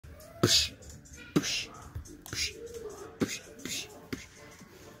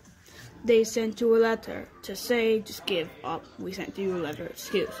they sent you a letter to say, just give up. We sent you a letter,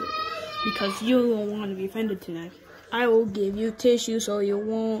 excuse me, because you don't want to be offended tonight. I will give you tissue so you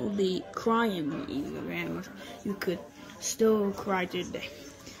won't be crying. You could still cry today.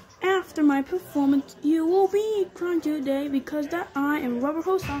 After my performance, you will be crying today because that I am Rubber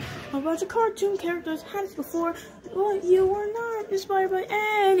Hose Off. A bunch of cartoon characters had it before, but you were not inspired by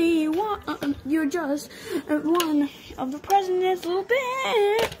anyone. You're just one of the president's little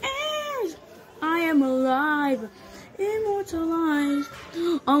bears. I am alive, immortalized.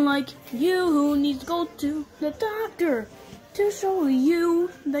 Unlike you, who needs to go to the doctor to show you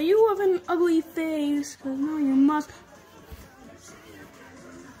that you have an ugly face. Cause now you must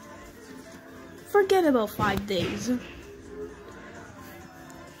forget about 5 days.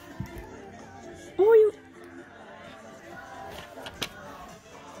 Or you...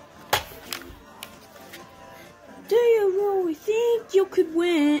 Do you really think you could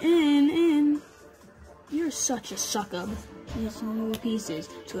win? You're such a suck-up. Need some more pieces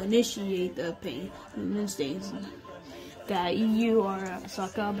to initiate the pain and stains. That you are a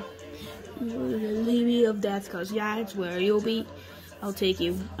suck-up. You're the levy of death, cause yeah, it's where you'll be. I'll take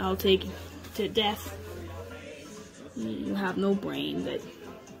you to death. You have no brain, but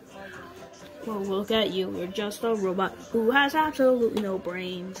well, look at you. You're just a robot who has absolutely no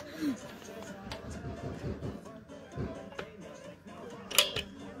brains.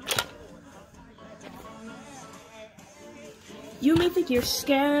 You may think you're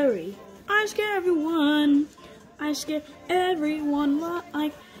scary. I scare everyone. I scare everyone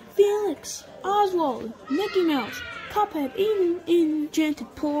like Felix, Oswald, Mickey Mouse, Cuphead, even enchanted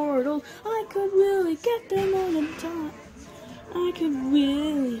portals. I could really get them on the top. I could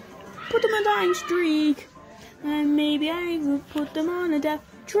really put them on a dying streak. And maybe I would put them on a death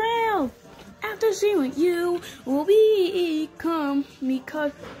trail. After seeing what you will become,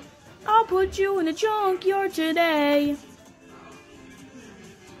 because I'll put you in a junkyard today.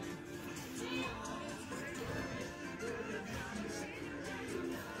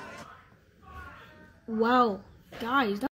 Wow, guys.